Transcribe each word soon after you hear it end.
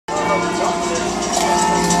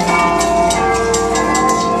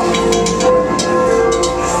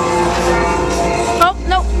Oh,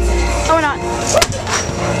 no. Oh, we're not.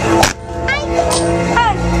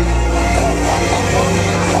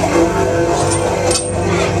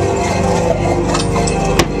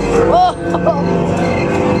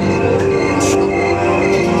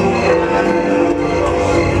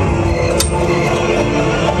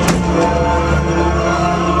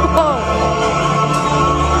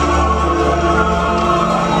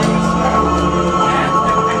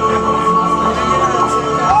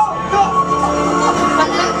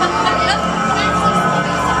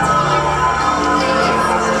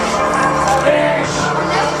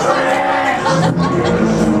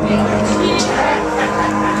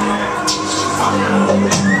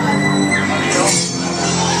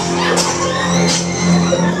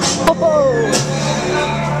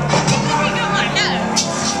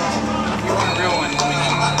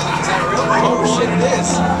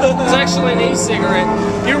 It's actually an e-cigarette.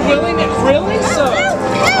 You're willing to really? So,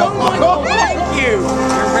 oh my God, thank you.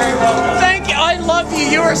 You're very welcome. Thank you. I love you.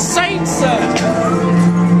 You're a saint, sir.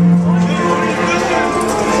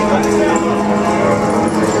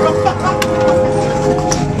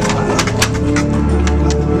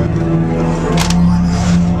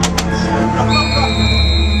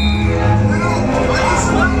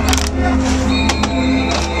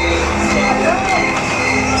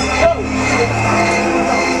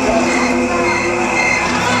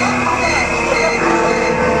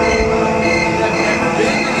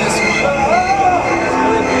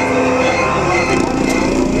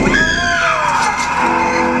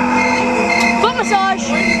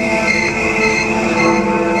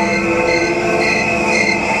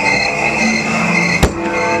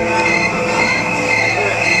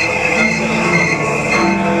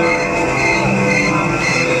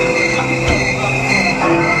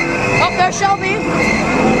 Shelby.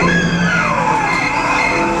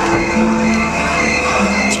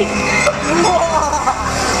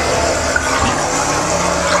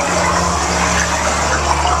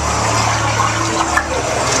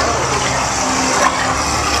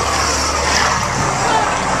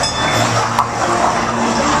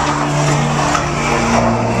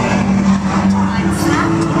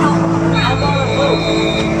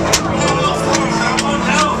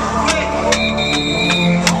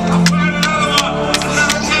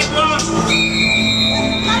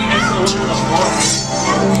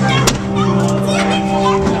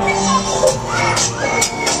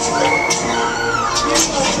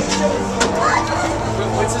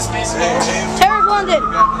 What's this piece called? Terror of London.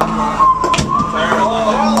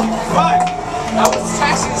 Fuck! I was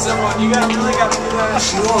texting someone. You really got to do that.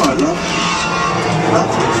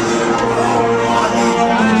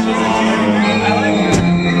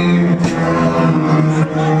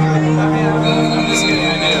 I'm just kidding. I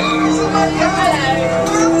do.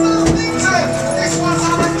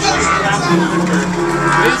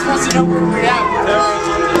 He just wants to know where we're at.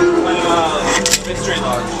 We're at Mid-Street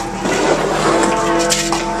Lodge.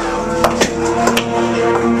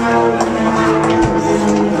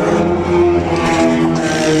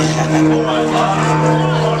 Oh my God.